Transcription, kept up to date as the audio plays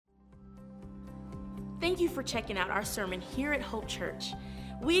Thank you for checking out our sermon here at Hope Church.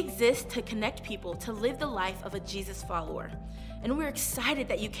 We exist to connect people to live the life of a Jesus follower. And we're excited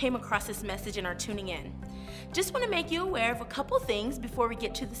that you came across this message and are tuning in. Just want to make you aware of a couple things before we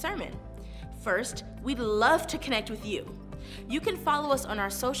get to the sermon. First, we'd love to connect with you. You can follow us on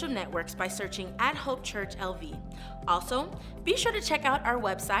our social networks by searching @HopeChurchLV. Also, be sure to check out our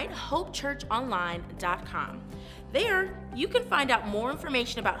website, hopechurchonline.com. There, you can find out more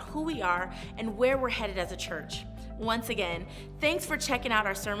information about who we are and where we're headed as a church. Once again, thanks for checking out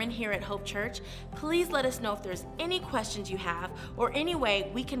our sermon here at Hope Church. Please let us know if there's any questions you have or any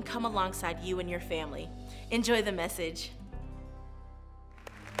way we can come alongside you and your family. Enjoy the message.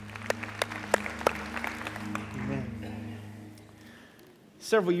 Amen.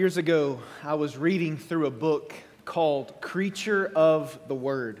 Several years ago, I was reading through a book called Creature of the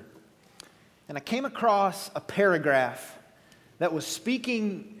Word. And I came across a paragraph that was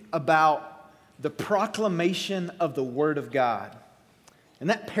speaking about the proclamation of the Word of God. And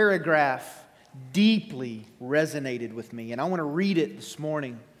that paragraph deeply resonated with me. And I want to read it this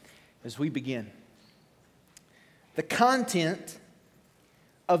morning as we begin. The content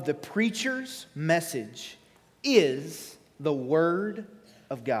of the preacher's message is the Word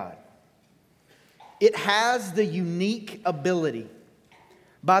of God. It has the unique ability,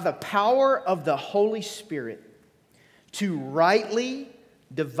 by the power of the Holy Spirit, to rightly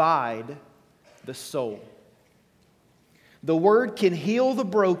divide the soul. The Word can heal the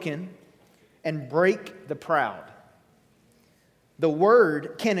broken and break the proud. The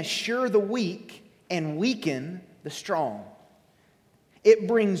Word can assure the weak and weaken the strong. It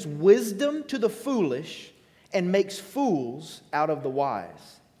brings wisdom to the foolish and makes fools out of the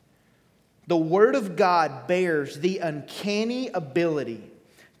wise. The Word of God bears the uncanny ability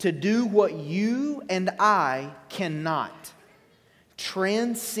to do what you and I cannot: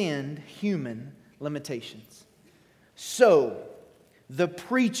 transcend human limitations. So, the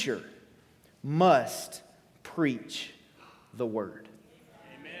preacher must preach the Word.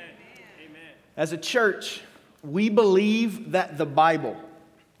 Amen. Amen. As a church, we believe that the Bible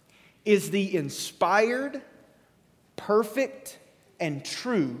is the inspired, perfect, and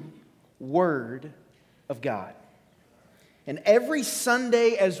true Word of God. And every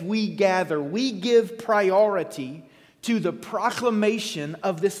Sunday as we gather, we give priority to the proclamation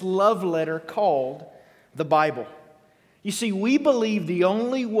of this love letter called the Bible. You see, we believe the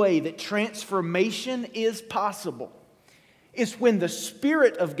only way that transformation is possible is when the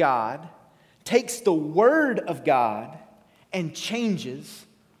Spirit of God takes the Word of God and changes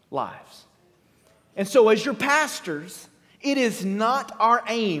lives. And so as your pastors, it is not our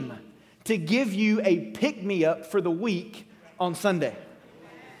aim to give you a pick-me-up for the week on Sunday.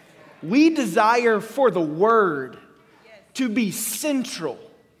 We desire for the Word to be central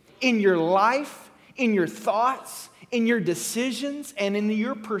in your life, in your thoughts, in your decisions, and in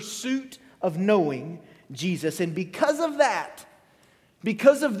your pursuit of knowing Jesus. And because of that,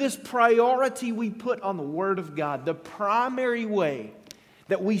 because of this priority we put on the Word of God, the primary way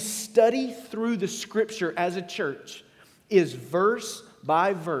that we study through the Scripture as a church is verse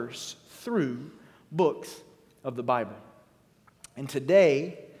by verse through books of the Bible. And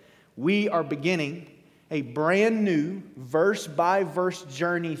today, we are beginning a brand new verse by verse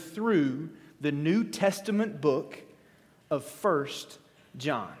journey through the New Testament book of 1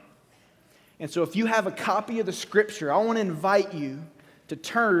 John. And so if you have a copy of the Scripture, I want to invite you to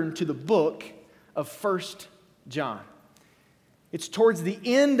turn to the book of 1 John. It's towards the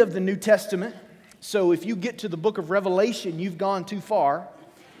end of the New Testament, so if you get to the book of Revelation, you've gone too far.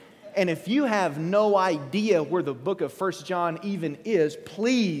 And if you have no idea where the book of 1 John even is,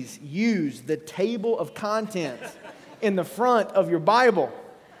 please use the table of contents in the front of your Bible.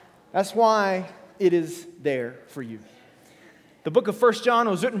 That's why it is there for you. The book of 1 John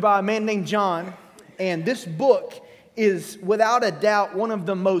was written by a man named John, and this book is without a doubt one of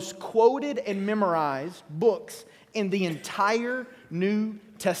the most quoted and memorized books in the entire New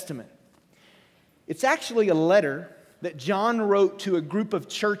Testament. It's actually a letter that John wrote to a group of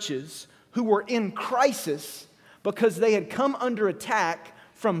churches who were in crisis because they had come under attack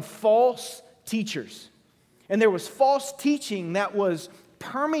from false teachers. And there was false teaching that was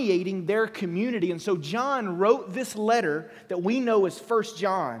permeating their community. And so John wrote this letter that we know as 1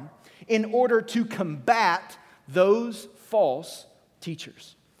 John in order to combat those false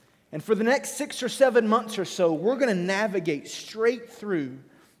teachers. And for the next 6 or 7 months or so, we're going to navigate straight through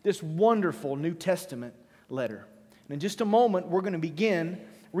this wonderful New Testament letter. And in just a moment, we're going to begin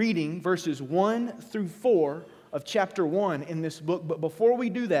reading verses 1 through 4 of chapter 1 in this book. But before we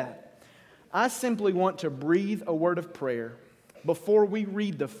do that, I simply want to breathe a word of prayer before we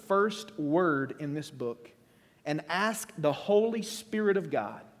read the first word in this book and ask the Holy Spirit of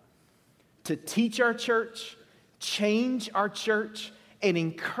God to teach our church, change our church, and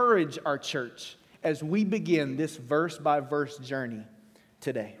encourage our church as we begin this verse-by-verse journey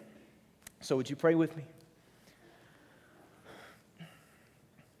today. So would you pray with me?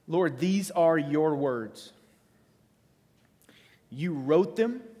 Lord, these are your words. You wrote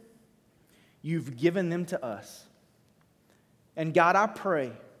them. You've given them to us. And God, I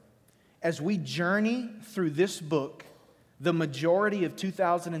pray, as we journey through this book, the majority of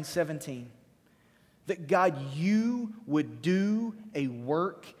 2017, that God, you would do a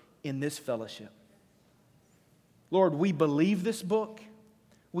work in this fellowship. Lord, we believe this book.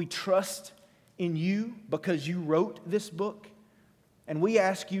 We trust in you because you wrote this book. And we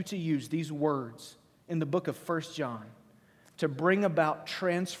ask you to use these words in the book of 1 John to bring about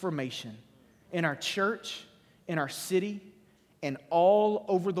transformation in our church, in our city, and all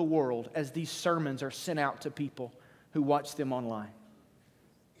over the world as these sermons are sent out to people who watch them online.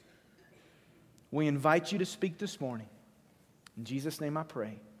 We invite you to speak this morning. In Jesus' name I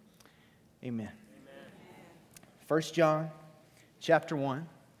pray. Amen. 1 John chapter 1,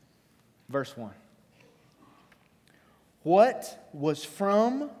 verse 1. What was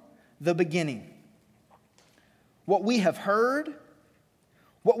from the beginning, what we have heard,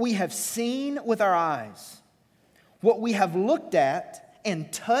 what we have seen with our eyes, what we have looked at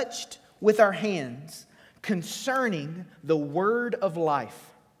and touched with our hands concerning the word of life.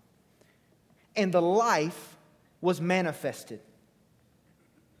 And the life was manifested.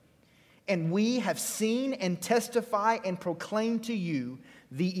 And we have seen and testify and proclaim to you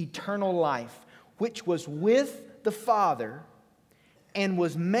the eternal life, which was with the Father and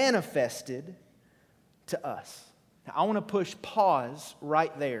was manifested to us. Now, I want to push pause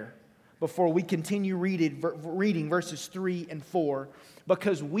right there before we continue reading verses 3 and 4,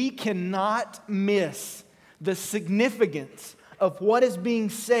 because we cannot miss the significance of what is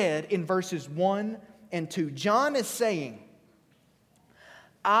being said in verses 1 and 2. John is saying,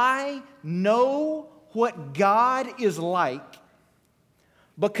 I know what God is like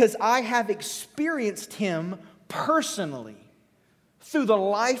because I have experienced Him personally through the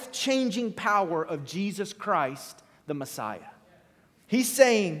life-changing power of Jesus Christ, the Messiah. He's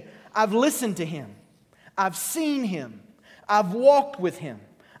saying, I've listened to Him. I've seen Him. I've walked with Him.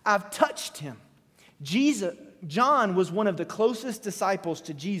 I've touched Him. John was one of the closest disciples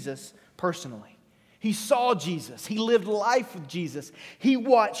to Jesus personally. He saw Jesus. He lived life with Jesus. He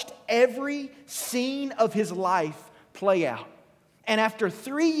watched every scene of His life play out. And after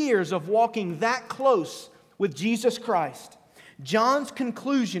 3 years of walking that close with Jesus Christ, John's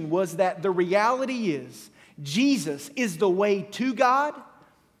conclusion was that the reality is Jesus is the way to God,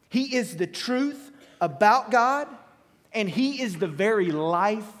 He is the truth about God, and He is the very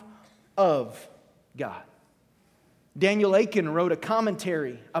life of God. Daniel Aiken wrote a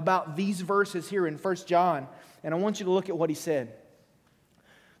commentary about these verses here in 1 John, and I want you to look at what he said.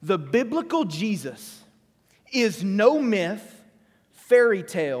 The biblical Jesus is no myth, fairy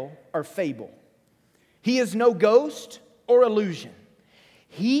tale, or fable. He is no ghost or illusion.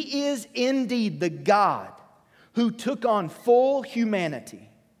 He is indeed the God who took on full humanity.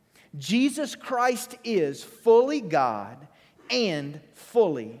 Jesus Christ is fully God and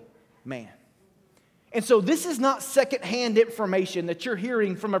fully man. And so this is not secondhand information that you're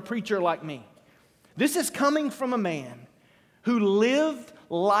hearing from a preacher like me. This is coming from a man who lived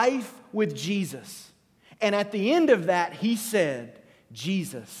life with Jesus. And at the end of that, he said,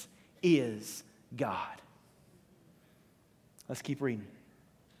 Jesus is God. Let's keep reading.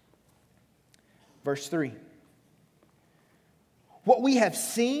 Verse 3. What we have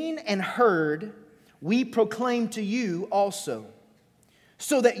seen and heard, we proclaim to you also,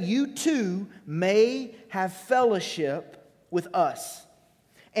 so that you too may have fellowship with us.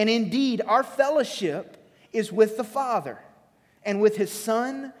 And indeed, our fellowship is with the Father and with His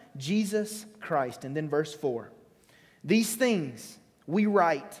Son, Jesus Christ. And then verse 4. These things we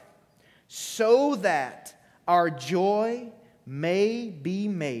write so that our joy may be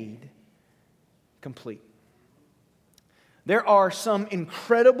made complete. There are some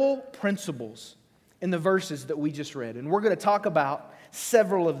incredible principles in the verses that we just read, and we're going to talk about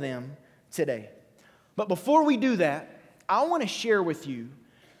several of them today. But before we do that, I want to share with you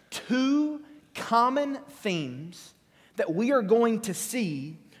two common themes that we are going to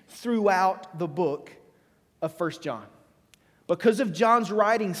see throughout the book of 1 John. Because of John's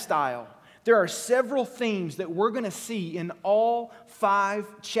writing style, there are several themes that we're going to see in all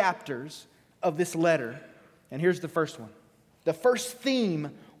 5 chapters of this letter. And here's the first one. The first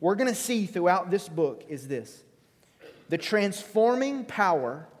theme we're going to see throughout this book is this: the transforming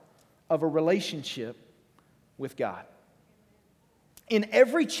power of a relationship with God. In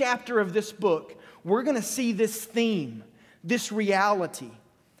every chapter of this book, we're going to see this theme, this reality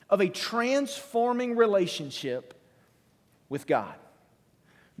of a transforming relationship with God.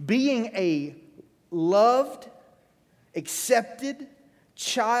 Being a loved, accepted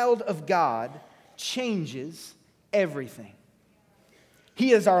child of God changes everything.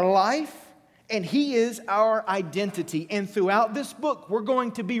 He is our life and He is our identity. And throughout this book, we're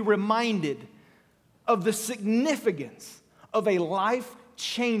going to be reminded of the significance of a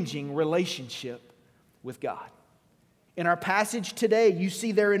life-changing relationship with God. In our passage today, you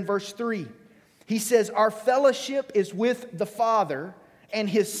see there in verse 3, he says, our fellowship is with the Father and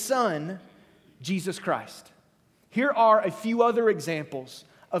His Son, Jesus Christ. Here are a few other examples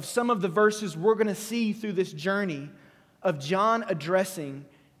of some of the verses we're going to see through this journey of John addressing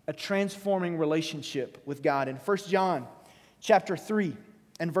a transforming relationship with God. In 1 John chapter 3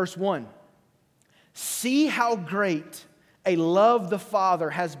 and verse 1, see how great a love the Father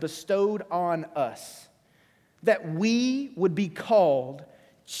has bestowed on us, that we would be called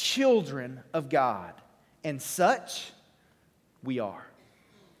children of God, and such we are.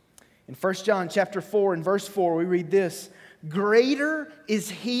 In 1 John chapter 4 and verse 4, we read this, greater is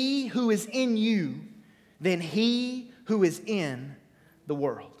He who is in you than he who is in the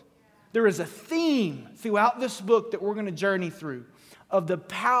world. There is a theme throughout this book that we're going to journey through of the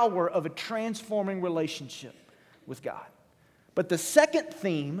power of a transforming relationship with God. But the second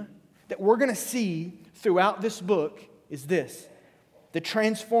theme that we're going to see throughout this book is this, the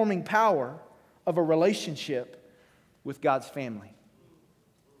transforming power of a relationship with God's family.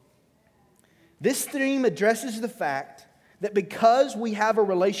 This theme addresses the fact that because we have a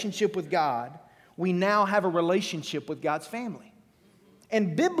relationship with God, we now have a relationship with God's family.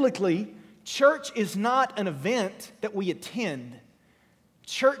 And biblically, church is not an event that we attend.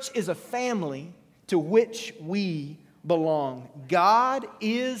 Church is a family to which we belong. God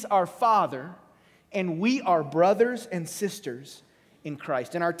is our Father, and we are brothers and sisters in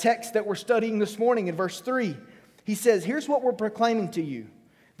Christ. In our text that we're studying this morning in verse 3, he says, here's what we're proclaiming to you.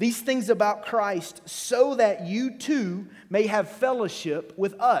 These things about Christ, so that you too may have fellowship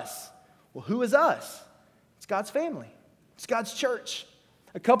with us. Well, who is us? It's God's family. It's God's church.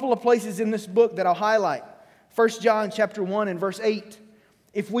 A couple of places in this book that I'll highlight. 1 John chapter 1 and verse 8.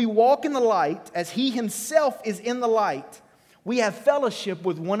 If we walk in the light as He Himself is in the light, we have fellowship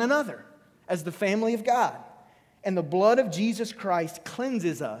with one another as the family of God. And the blood of Jesus Christ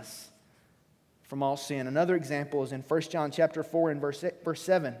cleanses us from all sin. Another example is in 1 John chapter 4 and verse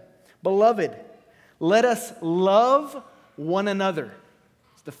 7. Beloved, let us love one another.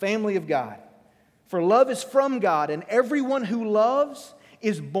 It's the family of God. For love is from God, and everyone who loves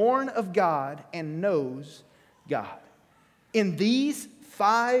is born of God and knows God. In these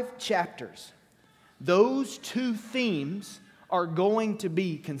 5 chapters, those two themes are going to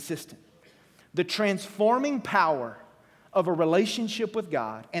be consistent. The transforming power of a relationship with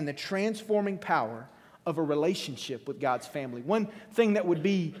God and the transforming power of a relationship with God's family. One thing that would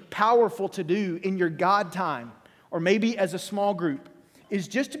be powerful to do in your God time, or maybe as a small group, is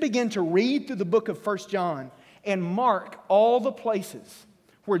just to begin to read through the book of 1 John and mark all the places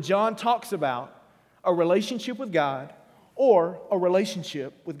where John talks about a relationship with God or a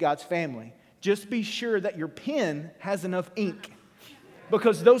relationship with God's family. Just be sure that your pen has enough ink,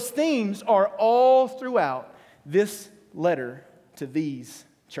 because those themes are all throughout this letter to these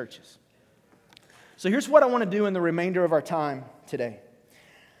churches. So here's what I want to do in the remainder of our time today.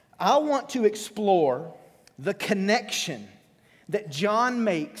 I want to explore the connection that John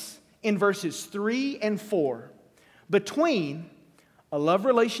makes in verses 3 and 4 between a love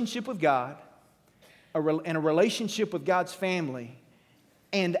relationship with God and a relationship with God's family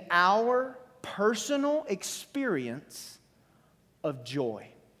and our personal experience of joy.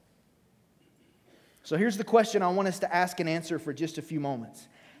 So here's the question I want us to ask and answer for just a few moments.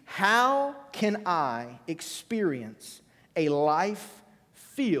 How can I experience a life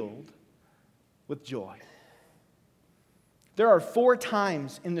filled with joy? There are 4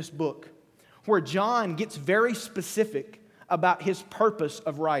 times in this book where John gets very specific about his purpose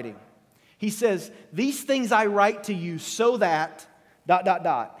of writing. He says, these things I write to you so that...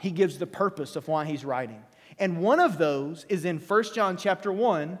 He gives the purpose of why he's writing. And one of those is in 1 John chapter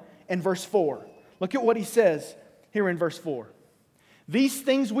 1 and verse 4. Look at what he says here in verse 4. These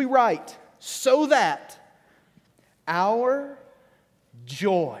things we write so that our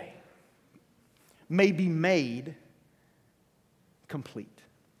joy may be made complete.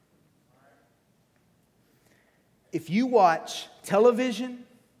 If you watch television,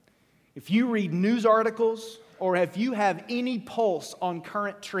 if you read news articles, or if you have any pulse on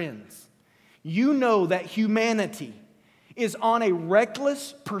current trends, you know that humanity is on a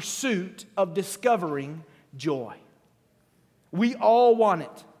reckless pursuit of discovering joy. We all want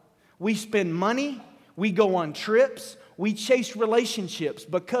it. We spend money, we go on trips, we chase relationships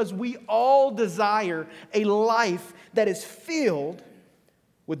because we all desire a life that is filled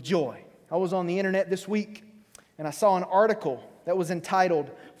with joy. I was on the internet this week and I saw an article that was entitled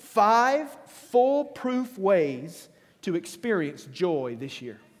 5 Foolproof Ways to Experience Joy This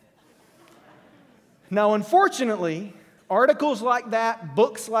Year. Now, unfortunately, articles like that,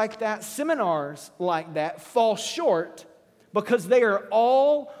 books like that, seminars like that fall short because they are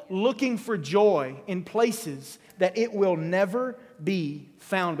all looking for joy in places that it will never be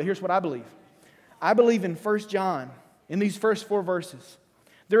found. But here's what I believe. I believe in 1 John, in these first 4 verses,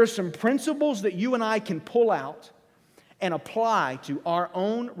 there are some principles that you and I can pull out and apply to our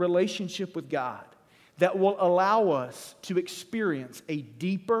own relationship with God that will allow us to experience a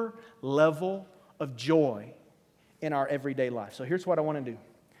deeper level of joy in our everyday life. So here's what I want to do.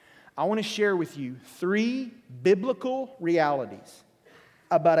 I want to share with you 3 biblical realities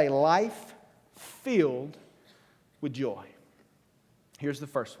about a life filled with joy. Here's the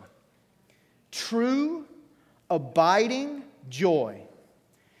first one. True, abiding joy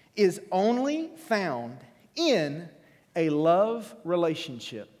is only found in a love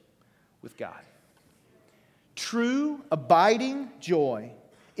relationship with God. True, abiding joy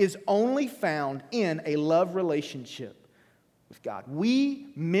is only found in a love relationship with God. We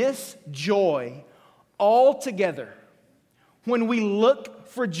miss joy altogether when we look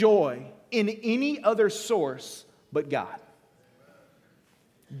for joy in any other source but God.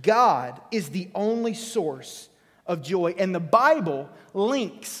 God is the only source of joy, and the Bible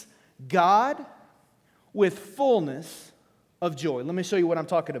links God with fullness of joy. Let me show you what I'm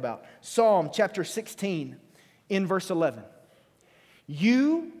talking about. Psalm chapter 16 in verse 11.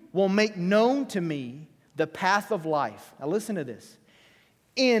 You will make known to me the path of life. Now listen to this.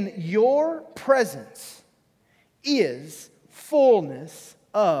 In your presence is fullness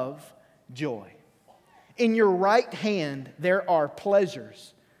of joy. In your right hand there are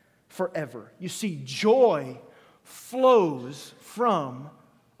pleasures forever. You see, joy flows from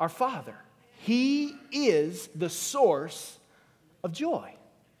our Father. He is the source of joy.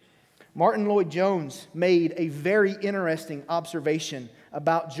 Martin Lloyd-Jones made a very interesting observation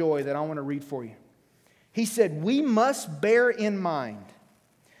about joy that I want to read for you. He said, we must bear in mind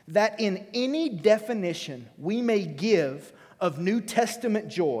that in any definition we may give of New Testament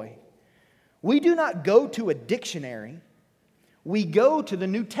joy, we do not go to a dictionary, we go to the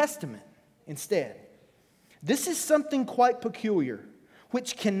New Testament instead. This is something quite peculiar,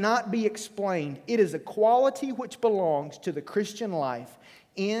 which cannot be explained. It is a quality which belongs to the Christian life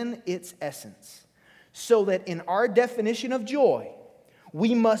in its essence. So that in our definition of joy,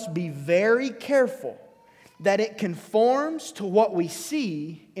 we must be very careful that it conforms to what we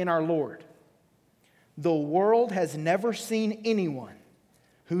see in our Lord. The world has never seen anyone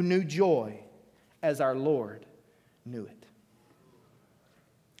who knew joy as our Lord knew it.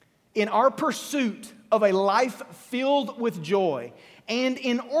 In our pursuit of a life filled with joy, and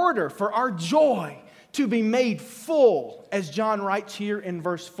in order for our joy to be made full, as John writes here in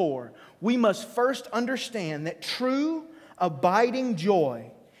verse 4, we must first understand that true, abiding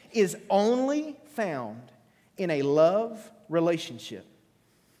joy is only found in a love relationship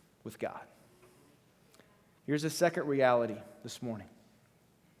with God. Here's a second reality this morning.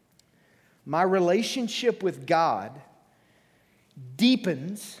 My relationship with God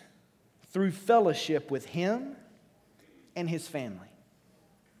deepens through fellowship with Him and His family.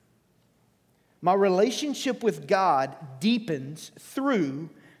 My relationship with God deepens through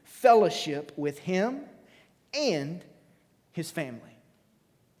fellowship with Him and His family.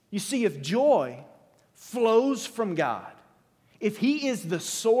 You see, if joy flows from God, if He is the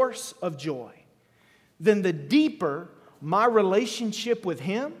source of joy, then the deeper my relationship with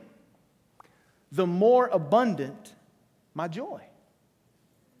Him, the more abundant my joy.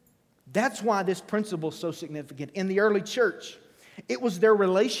 That's why this principle is so significant. In the early church, it was their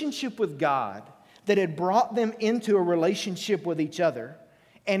relationship with God that had brought them into a relationship with each other,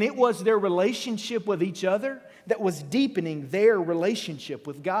 and it was their relationship with each other that was deepening their relationship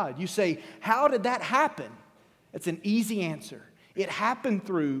with God. You say, how did that happen? It's an easy answer. It happened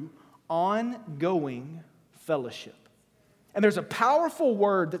through ongoing fellowship. And there's a powerful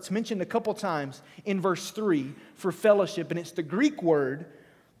word that's mentioned a couple times in verse 3 for fellowship, and it's the Greek word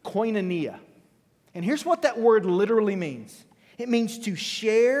koinonia. And here's what that word literally means. It means to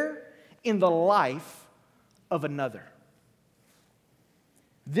share in the life of another.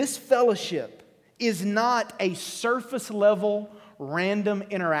 This fellowship is not a surface level random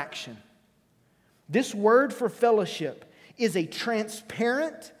interaction. This word for fellowship is a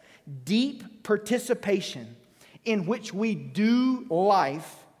transparent, deep participation in which we do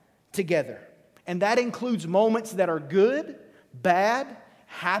life together. And that includes moments that are good, bad,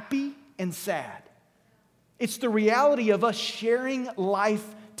 happy, and sad. It's the reality of us sharing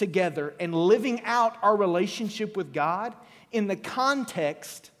life together and living out our relationship with God in the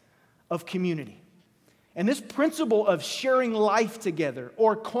context of community. And this principle of sharing life together,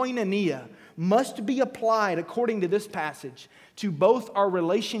 or koinonia, must be applied, according to this passage, to both our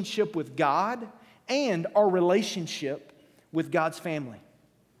relationship with God and our relationship with God's family.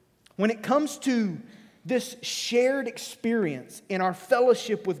 When it comes to this shared experience in our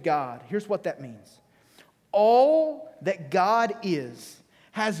fellowship with God, here's what that means. All that God is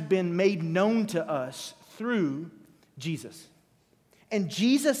has been made known to us through Jesus. And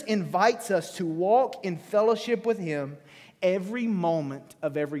Jesus invites us to walk in fellowship with Him every moment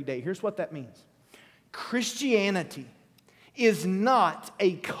of every day. Here's what that means. Christianity is not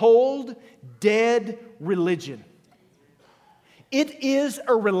a cold, dead religion. It is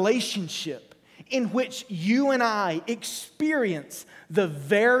a relationship in which you and I experience the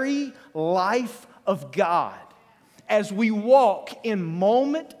very life of God as we walk in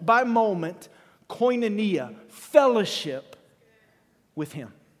moment by moment koinonia, fellowship with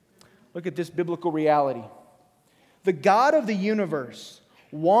Him. Look at this biblical reality. The God of the universe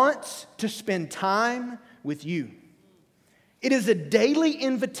wants to spend time with you. It is a daily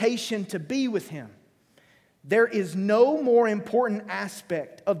invitation to be with Him. There is no more important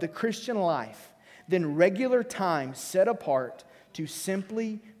aspect of the Christian life than regular time set apart to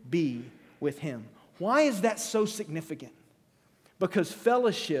simply be with Him. Why is that so significant? Because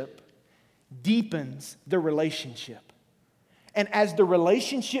fellowship deepens the relationship. And as the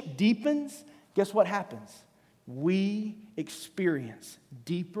relationship deepens, guess what happens? We experience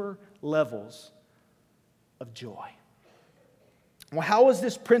deeper levels of joy. Well, how is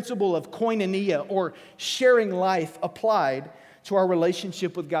this principle of koinonia, or sharing life, applied to our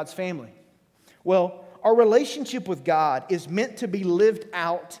relationship with God's family? Well, our relationship with God is meant to be lived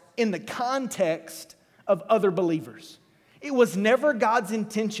out in the context of other believers. It was never God's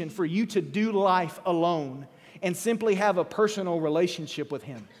intention for you to do life alone and simply have a personal relationship with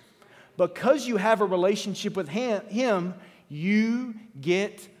Him. Because you have a relationship with Him, you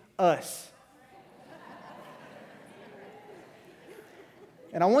get us.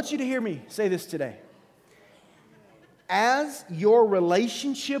 And I want you to hear me say this today. As your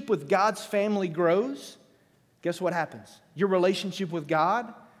relationship with God's family grows, guess what happens? Your relationship with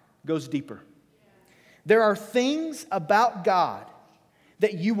God goes deeper. There are things about God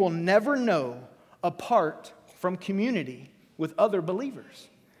that you will never know apart from community with other believers.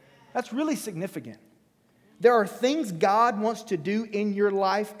 That's really significant. There are things God wants to do in your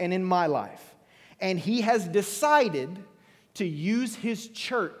life and in my life, and He has decided to use His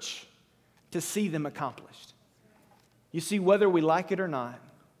church to see them accomplished. You see, whether we like it or not,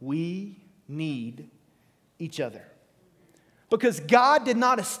 we need each other. Because God did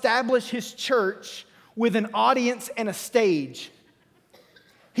not establish His church with an audience and a stage.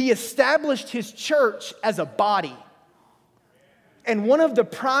 He established His church as a body. And one of the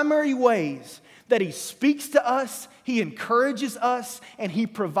primary ways that He speaks to us, He encourages us, and He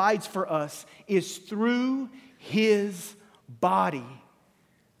provides for us is through His body,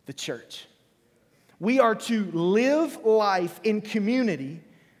 the church. We are to live life in community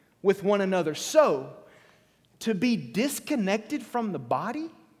with one another. So, to be disconnected from the body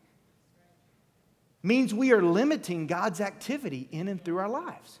means we are limiting God's activity in and through our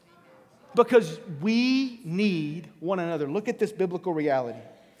lives. Because we need one another. Look at this biblical reality.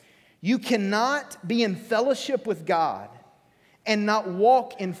 You cannot be in fellowship with God and not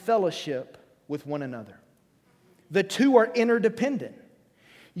walk in fellowship with one another. The two are interdependent.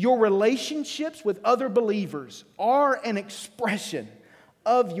 Your relationships with other believers are an expression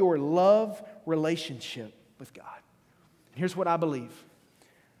of your love relationship with God. Here's what I believe.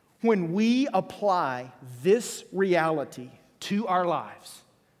 When we apply this reality to our lives,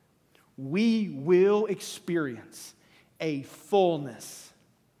 we will experience a fullness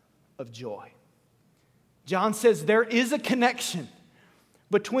of joy. John says there is a connection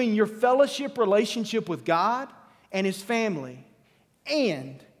between your fellowship relationship with God and His family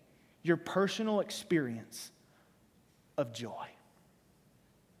and your personal experience of joy.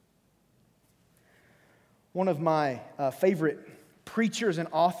 One of my favorite preachers and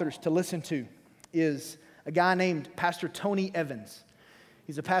authors to listen to is a guy named Pastor Tony Evans.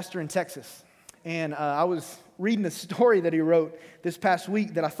 He's a pastor in Texas. And I was reading a story that he wrote this past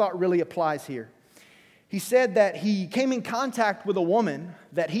week that I thought really applies here. He said that he came in contact with a woman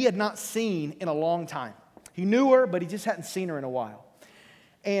that he had not seen in a long time. He knew her, but he just hadn't seen her in a while.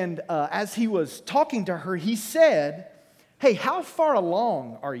 And as he was talking to her, he said, "Hey, how far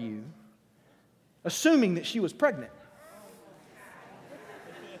along are you?" Assuming that she was pregnant.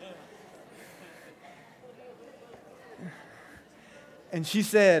 And she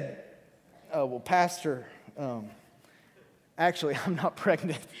said, "Well, Pastor, actually, I'm not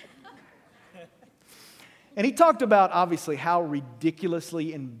pregnant." And he talked about, obviously, how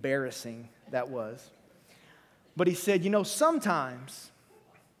ridiculously embarrassing that was. But he said, sometimes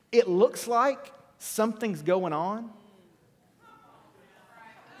it looks like something's going on,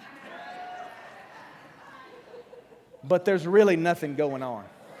 but there's really nothing going on.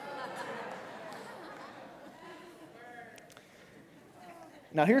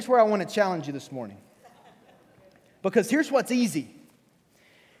 Now, here's where I want to challenge you this morning. Because here's what's easy.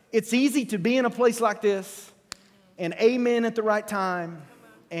 It's easy to be in a place like this and amen at the right time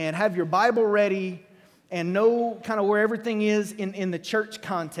and have your Bible ready and know kind of where everything is in the church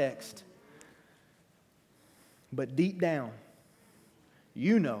context. But deep down,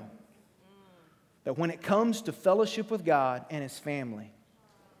 you know that when it comes to fellowship with God and His family,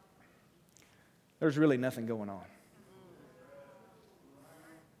 there's really nothing going on.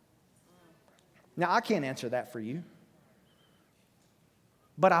 Now, I can't answer that for you.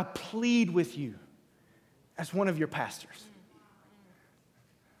 But I plead with you as one of your pastors.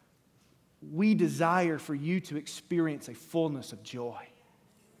 We desire for you to experience a fullness of joy.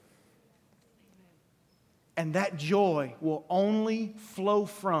 And that joy will only flow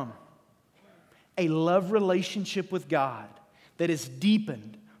from a love relationship with God that is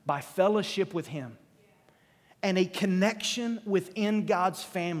deepened by fellowship with Him and a connection within God's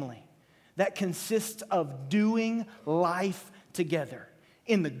family that consists of doing life together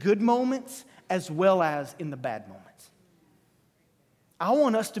in the good moments as well as in the bad moments. I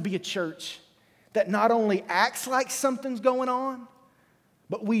want us to be a church that not only acts like something's going on,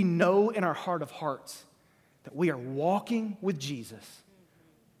 but we know in our heart of hearts that we are walking with Jesus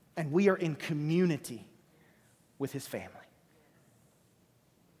and we are in community with His family.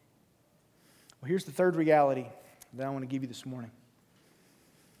 Well, here's the third reality that I want to give you this morning.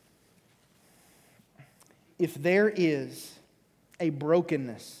 If there is a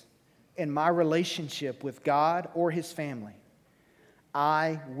brokenness in my relationship with God or His family,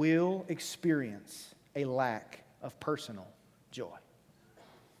 I will experience a lack of personal joy.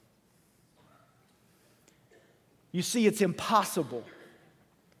 You see, it's impossible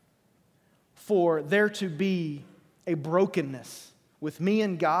for there to be a brokenness with me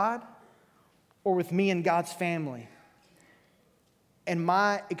and God or with me and God's family and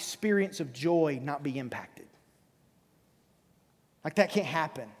my experience of joy not be impacted. Like, that can't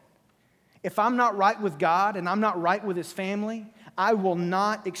happen. If I'm not right with God and I'm not right with His family, I will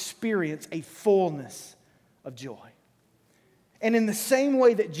not experience a fullness of joy. And in the same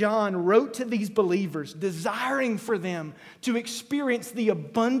way that John wrote to these believers, desiring for them to experience the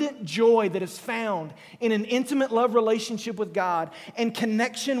abundant joy that is found in an intimate love relationship with God and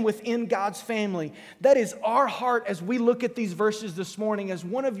connection within God's family, that is our heart as we look at these verses this morning. As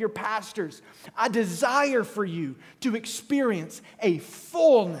one of your pastors, I desire for you to experience a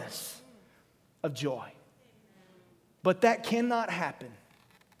fullness of joy. But that cannot happen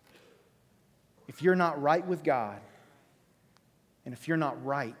if you're not right with God and if you're not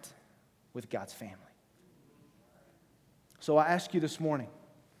right with God's family. So I ask you this morning,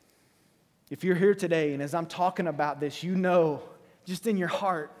 if you're here today and as I'm talking about this, you know just in your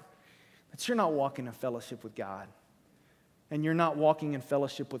heart that you're not walking in fellowship with God and you're not walking in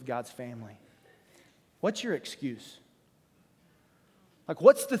fellowship with God's family, what's your excuse? Like,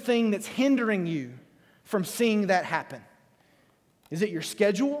 what's the thing that's hindering you from seeing that happen? Is it your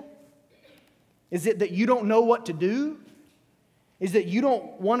schedule? Is it that you don't know what to do? Is it you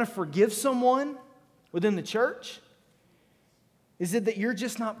don't want to forgive someone within the church? Is it that you're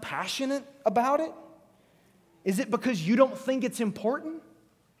just not passionate about it? Is it because you don't think it's important?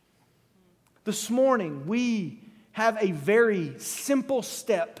 This morning, we have a very simple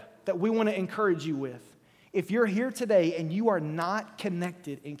step that we want to encourage you with. If you're here today and you are not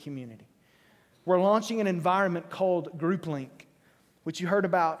connected in community, we're launching an environment called GroupLink, which you heard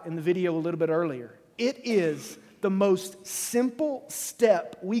about in the video a little bit earlier. It is the most simple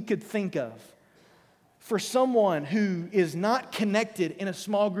step we could think of for someone who is not connected in a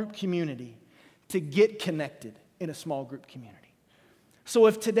small group community to get connected in a small group community. So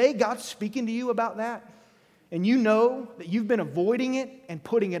if today God's speaking to you about that, and you know that you've been avoiding it and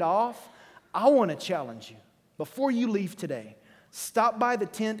putting it off, I want to challenge you. Before you leave today, stop by the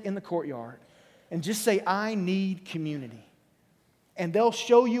tent in the courtyard and just say, I need community. And they'll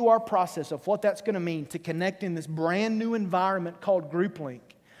show you our process of what that's going to mean to connect in this brand new environment called GroupLink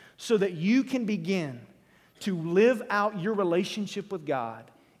so that you can begin to live out your relationship with God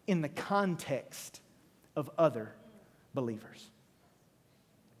in the context of other believers.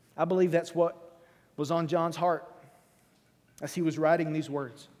 I believe that's what was on John's heart as he was writing these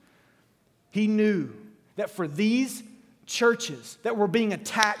words. He knew that for these churches that were being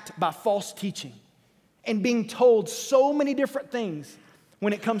attacked by false teaching and being told so many different things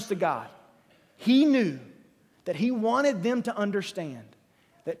when it comes to God, he knew that he wanted them to understand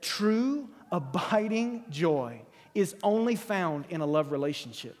that true, abiding joy is only found in a love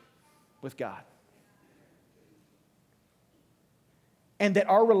relationship with God. And that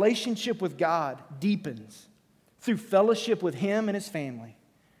our relationship with God deepens through fellowship with Him and His family.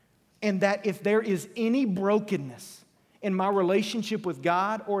 And that if there is any brokenness in my relationship with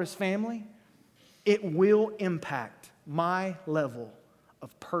God or His family, it will impact my level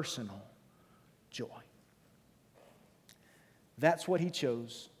of personal joy. That's what he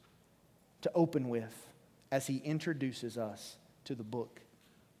chose to open with as he introduces us to the book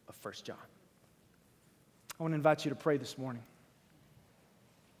of 1 John. I want to invite you to pray this morning.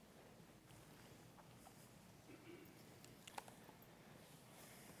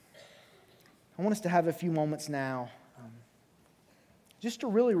 I want us to have a few moments now just to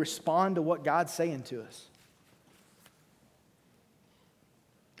really respond to what God's saying to us.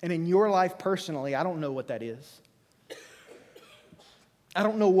 And in your life personally, I don't know what that is. I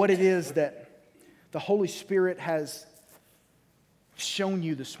don't know what it is that the Holy Spirit has shown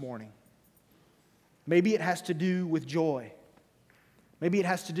you this morning. Maybe it has to do with joy. Maybe it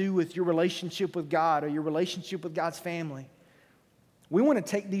has to do with your relationship with God or your relationship with God's family. We want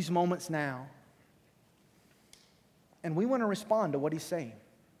to take these moments now and we want to respond to what He's saying.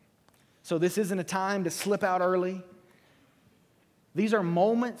 So this isn't a time to slip out early. These are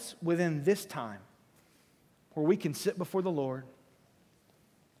moments within this time where we can sit before the Lord,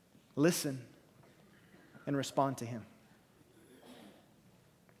 listen, and respond to Him.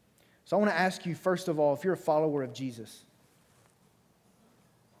 So I want to ask you, first of all, if you're a follower of Jesus,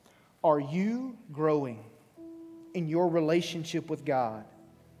 are you growing in your relationship with God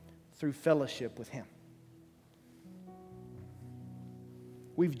through fellowship with Him?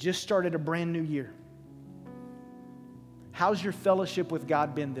 We've just started a brand new year. How's your fellowship with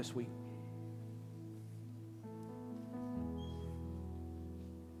God been this week?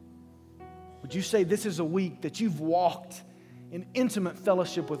 Would you say this is a week that you've walked in intimate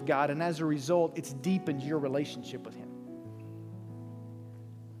fellowship with God, and as a result, it's deepened your relationship with Him?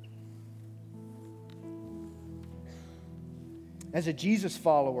 As a Jesus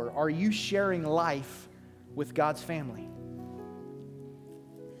follower, are you sharing life with God's family?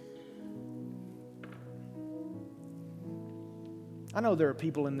 I know there are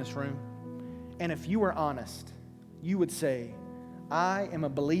people in this room, and if you were honest, you would say, I am a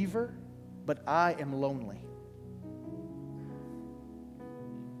believer, but I am lonely.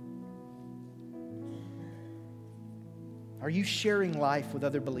 Are you sharing life with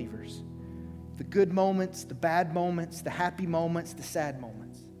other believers? The good moments, the bad moments, the happy moments, the sad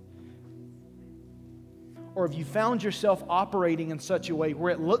moments? Or have you found yourself operating in such a way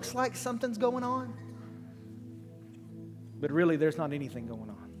where it looks like something's going on, but really there's not anything going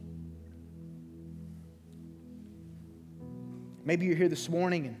on? Maybe you're here this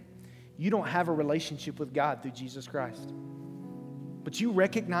morning and you don't have a relationship with God through Jesus Christ, but you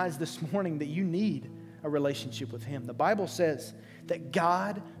recognize this morning that you need a relationship with Him. The Bible says that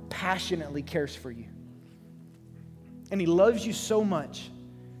God passionately cares for you. And He loves you so much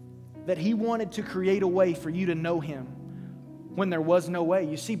that He wanted to create a way for you to know Him when there was no way.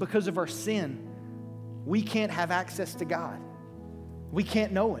 You see, because of our sin, we can't have access to God. We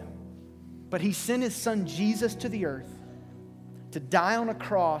can't know Him. But He sent His Son Jesus to the earth to die on a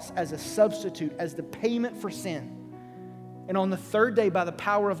cross as a substitute, as the payment for sin. And on the third day, by the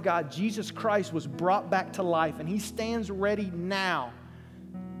power of God, Jesus Christ was brought back to life, and He stands ready now,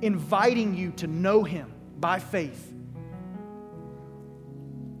 inviting you to know Him by faith.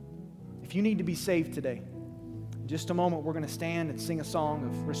 If you need to be saved today, in just a moment we're going to stand and sing a song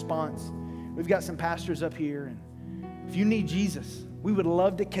of response. We've got some pastors up here, and if you need Jesus, we would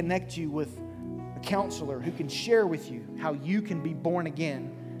love to connect you with a counselor who can share with you how you can be born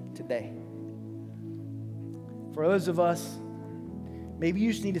again today. For those of us, maybe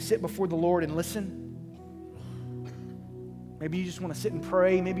you just need to sit before the Lord and listen. Maybe you just want to sit and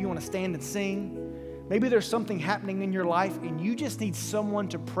pray. Maybe you want to stand and sing. Maybe there's something happening in your life and you just need someone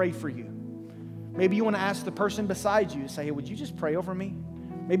to pray for you. Maybe you want to ask the person beside you, say, hey, would you just pray over me?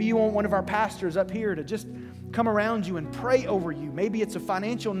 Maybe you want one of our pastors up here to just come around you and pray over you. Maybe it's a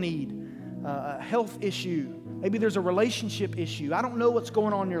financial need, a health issue. Maybe there's a relationship issue. I don't know what's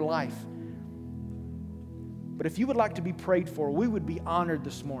going on in your life. But if you would like to be prayed for, we would be honored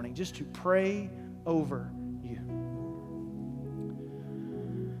this morning just to pray over you.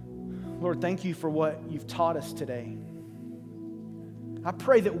 Lord, thank you for what you've taught us today. I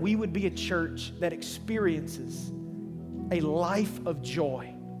pray that we would be a church that experiences a life of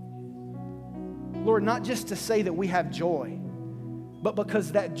joy. Lord, not just to say that we have joy, but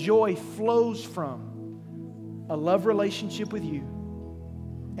because that joy flows from a love relationship with you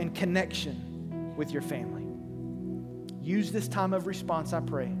and connection with your family. Use this time of response, I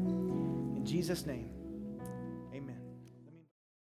pray. In Jesus' name.